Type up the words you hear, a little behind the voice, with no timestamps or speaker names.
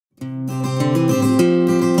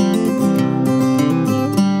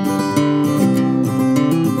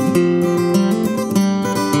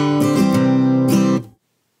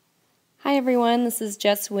this is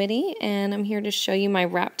Jess Witty, and I'm here to show you my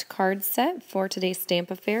wrapped card set for today's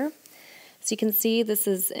Stamp-a-Faire. So you can see this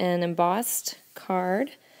is an embossed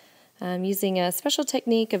card. I'm using a special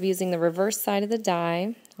technique of using the reverse side of the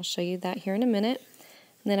die. I'll show you that here in a minute.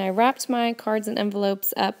 And then I wrapped my cards and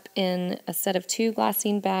envelopes up in a set of 2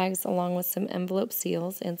 glassine bags along with some envelope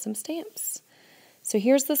seals and some stamps. So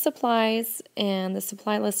here's the supplies, and the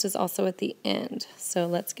supply list is also at the end. So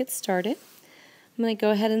let's get started. I'm going to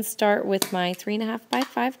go ahead and start with my 3.5 by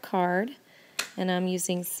 5 card, and I'm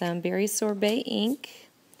using some berry sorbet ink,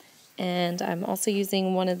 and I'm also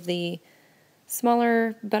using one of the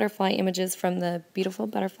smaller butterfly images from the Beautiful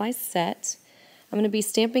Butterfly set. I'm going to be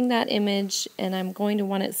stamping that image, and I'm going to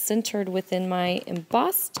want it centered within my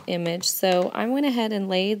embossed image, so I went ahead and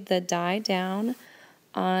laid the die down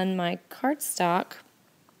on my cardstock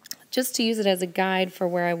just to use it as a guide for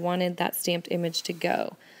where I wanted that stamped image to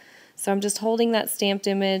go. So I'm just holding that stamped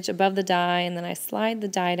image above the die, and then I slide the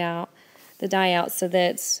die out so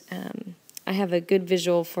that I have a good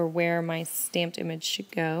visual for where my stamped image should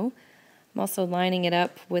go. I'm also lining it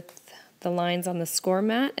up with the lines on the score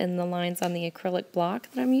mat and the lines on the acrylic block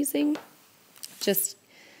that I'm using. Just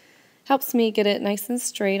helps me get it nice and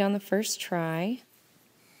straight on the first try.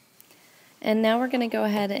 And now we're going to go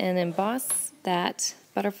ahead and emboss that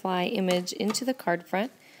butterfly image into the card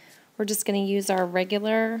front. We're just going to use our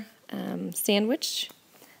regular sandwich.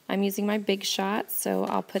 I'm using my Big Shot, so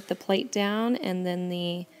I'll put the plate down and then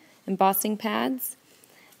the embossing pads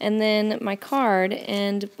and then my card.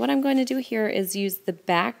 And what I'm going to do here is use the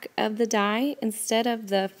back of the die instead of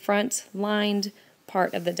the front lined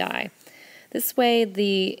part of the die. This way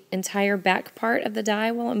the entire back part of the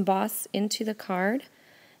die will emboss into the card,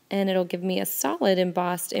 and it'll give me a solid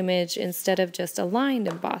embossed image instead of just a lined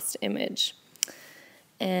embossed image.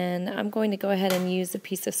 And I'm going to go ahead and use a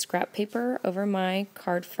piece of scrap paper over my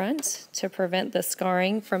card front to prevent the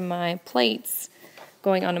scarring from my plates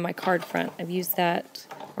going onto my card front. I've used that,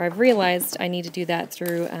 or I've realized I need to do that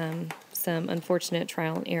through some unfortunate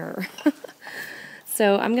trial and error.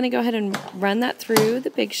 So I'm going to go ahead and run that through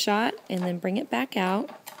the Big Shot and then bring it back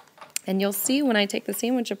out. And you'll see when I take the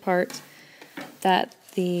sandwich apart that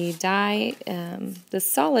the die, the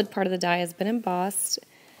solid part of the die has been embossed.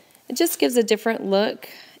 It just gives a different look,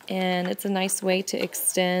 and it's a nice way to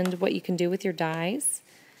extend what you can do with your dies.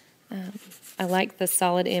 I like the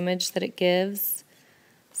solid image that it gives,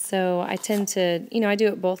 so I tend to, I do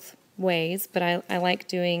it both ways, but I like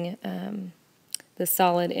doing the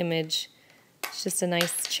solid image. It's just a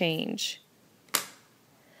nice change.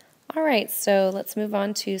 Alright, so let's move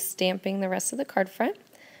on to stamping the rest of the card front.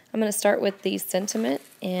 I'm going to start with the sentiment,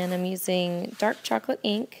 and I'm using dark chocolate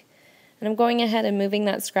ink. And I'm going ahead and moving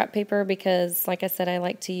that scrap paper because, like I said, I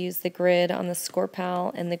like to use the grid on the score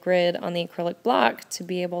pal and the grid on the acrylic block to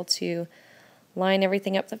be able to line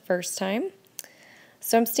everything up the first time.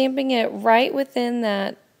 So I'm stamping it right within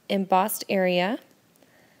that embossed area,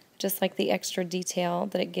 just like the extra detail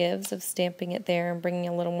that it gives of stamping it there and bringing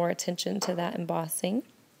a little more attention to that embossing.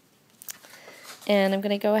 And I'm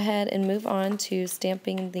going to go ahead and move on to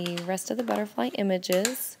stamping the rest of the butterfly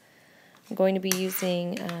images. I'm going to be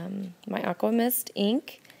using my Aqua Mist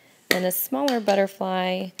ink and a smaller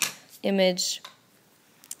butterfly image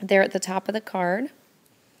there at the top of the card.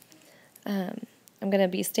 I'm going to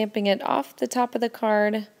be stamping it off the top of the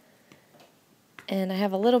card, and I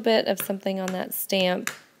have a little bit of something on that stamp,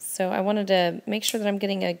 so I wanted to make sure that I'm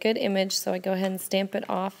getting a good image, so I go ahead and stamp it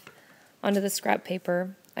off onto the scrap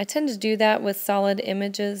paper. I tend to do that with solid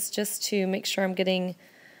images just to make sure I'm getting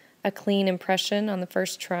a clean impression on the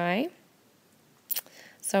first try.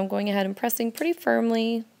 So I'm going ahead and pressing pretty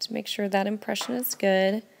firmly to make sure that impression is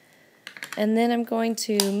good. And then I'm going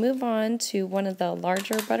to move on to one of the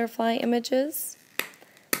larger butterfly images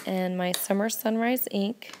and my Summer Sunrise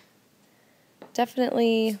ink.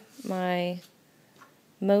 Definitely my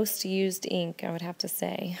most used ink, I would have to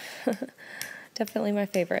say. Definitely my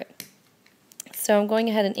favorite. So I'm going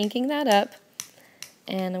ahead and inking that up,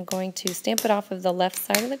 and I'm going to stamp it off of the left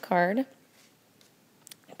side of the card.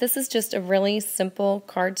 This is just a really simple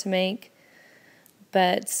card to make,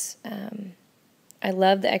 but I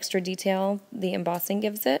love the extra detail the embossing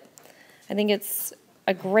gives it. I think it's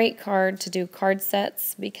a great card to do card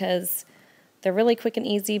sets because they're really quick and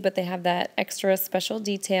easy, but they have that extra special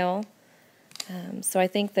detail. So I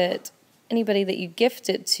think that anybody that you gift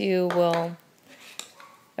it to will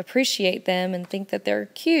appreciate them and think that they're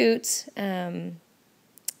cute, and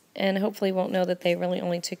hopefully won't know that they really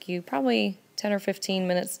only took you probably 10 or 15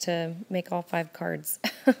 minutes to make all 5 cards.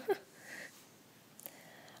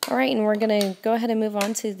 All right, and we're going to go ahead and move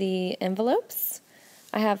on to the envelopes.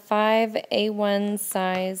 I have 5 A1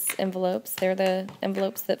 size envelopes. They're the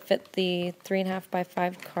envelopes that fit the 3.5 by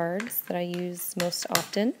 5 cards that I use most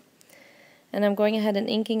often. And I'm going ahead and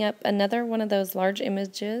inking up another one of those large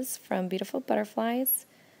images from Beautiful Butterflies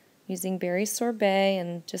using Berry Sorbet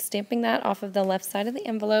and just stamping that off of the left side of the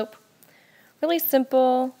envelope. Really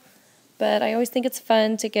simple, but I always think it's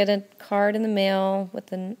fun to get a card in the mail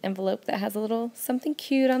with an envelope that has a little something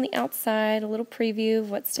cute on the outside, a little preview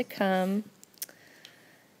of what's to come.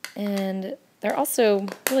 And they're also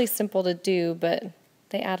really simple to do, but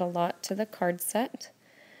they add a lot to the card set.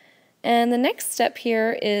 And the next step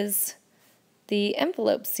here is the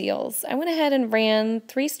envelope seals. I went ahead and ran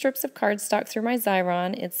 3 strips of cardstock through my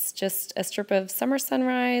Xyron. It's just a strip of Summer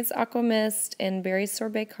Sunrise, Aqua Mist, and Berry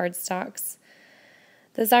Sorbet cardstocks.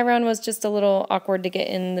 The Xyron was just a little awkward to get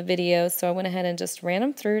in the video, so I went ahead and just ran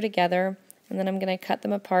them through together, and then I'm going to cut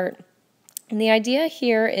them apart. And the idea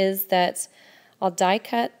here is that I'll die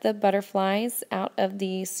cut the butterflies out of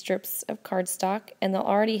the strips of cardstock, and they'll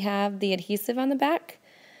already have the adhesive on the back,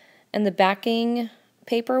 and the backing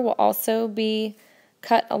paper will also be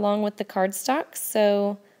cut along with the cardstock,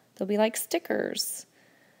 so they'll be like stickers.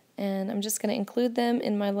 And I'm just going to include them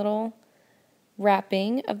in my little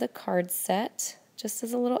wrapping of the card set, just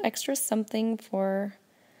as a little extra something for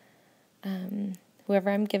whoever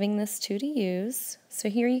I'm giving this to use. So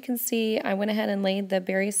here you can see I went ahead and laid the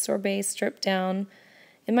Berry Sorbet strip down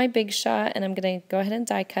in my Big Shot, and I'm going to go ahead and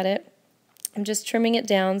die cut it. I'm just trimming it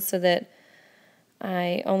down so that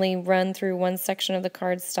I only run through one section of the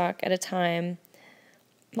cardstock at a time.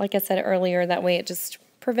 Like I said earlier, that way it just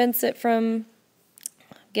prevents it from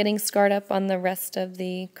getting scarred up on the rest of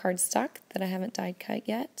the cardstock that I haven't die cut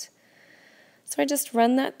yet. So I just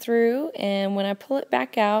run that through, and when I pull it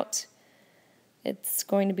back out, it's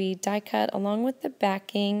going to be die cut along with the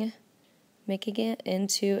backing, making it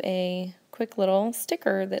into a quick little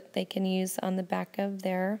sticker that they can use on the back of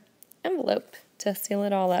their envelope to seal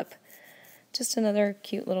it all up. Just another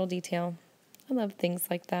cute little detail. I love things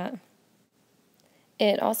like that.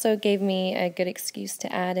 It also gave me a good excuse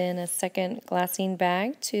to add in a second glassine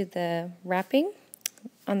bag to the wrapping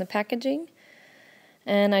on the packaging.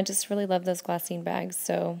 And I just really love those glassine bags,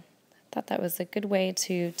 so I thought that was a good way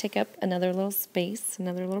to take up another little space,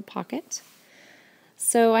 another little pocket.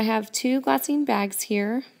 So I have 2 glassine bags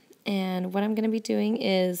here, and what I'm going to be doing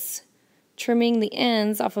is trimming the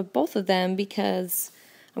ends off of both of them because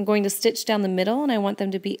I'm going to stitch down the middle and I want them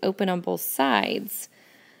to be open on both sides.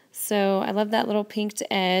 So I love that little pinked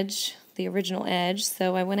edge, the original edge,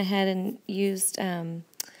 so I went ahead and used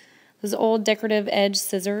those old decorative edge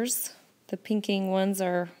scissors. The pinking ones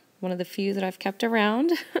are one of the few that I've kept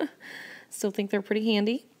around. Still think they're pretty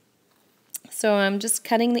handy. So I'm just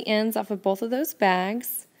cutting the ends off of both of those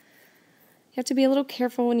bags. You have to be a little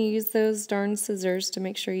careful when you use those darn scissors to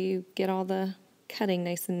make sure you get all the cutting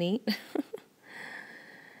nice and neat.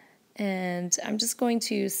 And I'm just going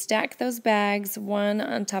to stack those bags one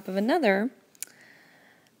on top of another.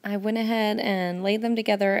 I went ahead and laid them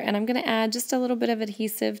together, and I'm going to add just a little bit of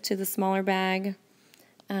adhesive to the smaller bag,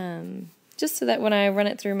 just so that when I run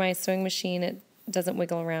it through my sewing machine it doesn't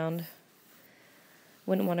wiggle around.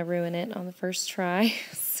 Wouldn't want to ruin it on the first try.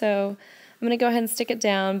 So I'm going to go ahead and stick it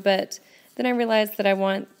down, but then I realized that I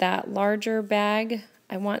want that larger bag.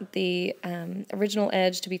 I want the original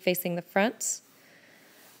edge to be facing the front.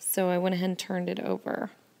 So I went ahead and turned it over.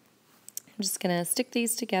 I'm just going to stick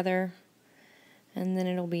these together, and then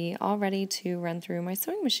it'll be all ready to run through my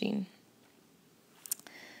sewing machine.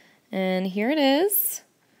 And here it is.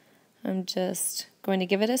 I'm just going to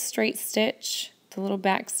give it a straight stitch, the little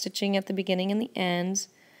back stitching at the beginning and the end.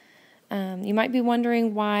 You might be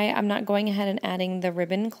wondering why I'm not going ahead and adding the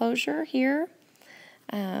ribbon closure here.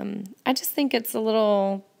 I just think it's a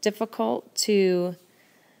little difficult to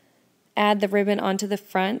add the ribbon onto the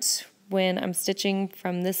front when I'm stitching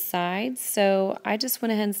from this side, so I just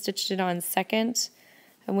went ahead and stitched it on second.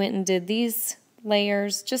 I went and did these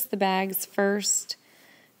layers, just the bags first.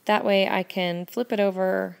 That way I can flip it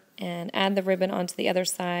over and add the ribbon onto the other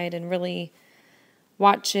side and really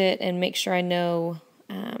watch it and make sure I know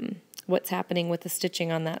what's happening with the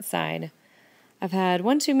stitching on that side. I've had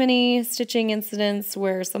one too many stitching incidents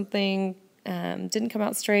where something didn't come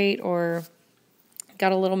out straight or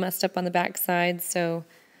got a little messed up on the back side, so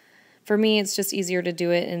for me it's just easier to do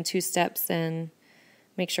it in 2 steps and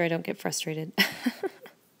make sure I don't get frustrated.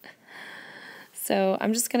 So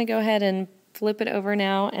I'm just going to go ahead and flip it over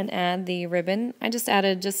now and add the ribbon. I just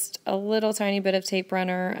added just a little tiny bit of tape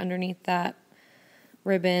runner underneath that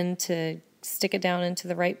ribbon to stick it down into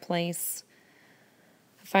the right place.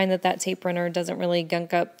 I find that that tape runner doesn't really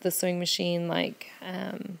gunk up the sewing machine like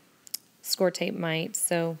score tape might.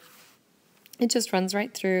 So it just runs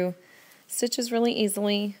right through, stitches really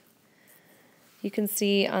easily. You can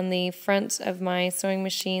see on the front of my sewing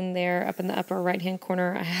machine there, up in the upper right-hand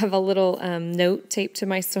corner, I have a little note taped to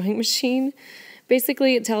my sewing machine.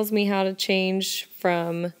 Basically, it tells me how to change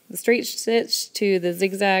from the straight stitch to the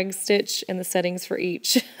zigzag stitch and the settings for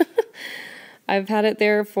each. I've had it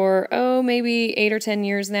there for, maybe 8 or 10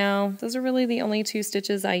 years now. Those are really the only 2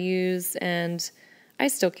 stitches I use, and I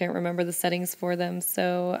still can't remember the settings for them,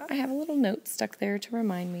 so I have a little note stuck there to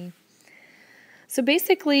remind me. So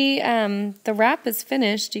basically, the wrap is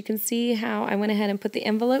finished. You can see how I went ahead and put the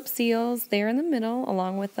envelope seals there in the middle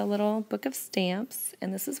along with a little book of stamps.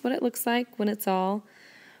 And this is what it looks like when it's all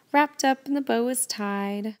wrapped up and the bow is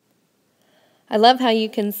tied. I love how you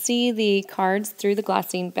can see the cards through the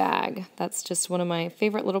glassine bag. That's just one of my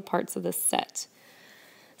favorite little parts of this set.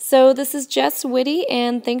 So this is Jess Witty,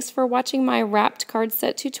 and thanks for watching my wrapped card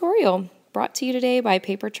set tutorial, brought to you today by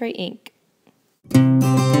Paper Tray Ink.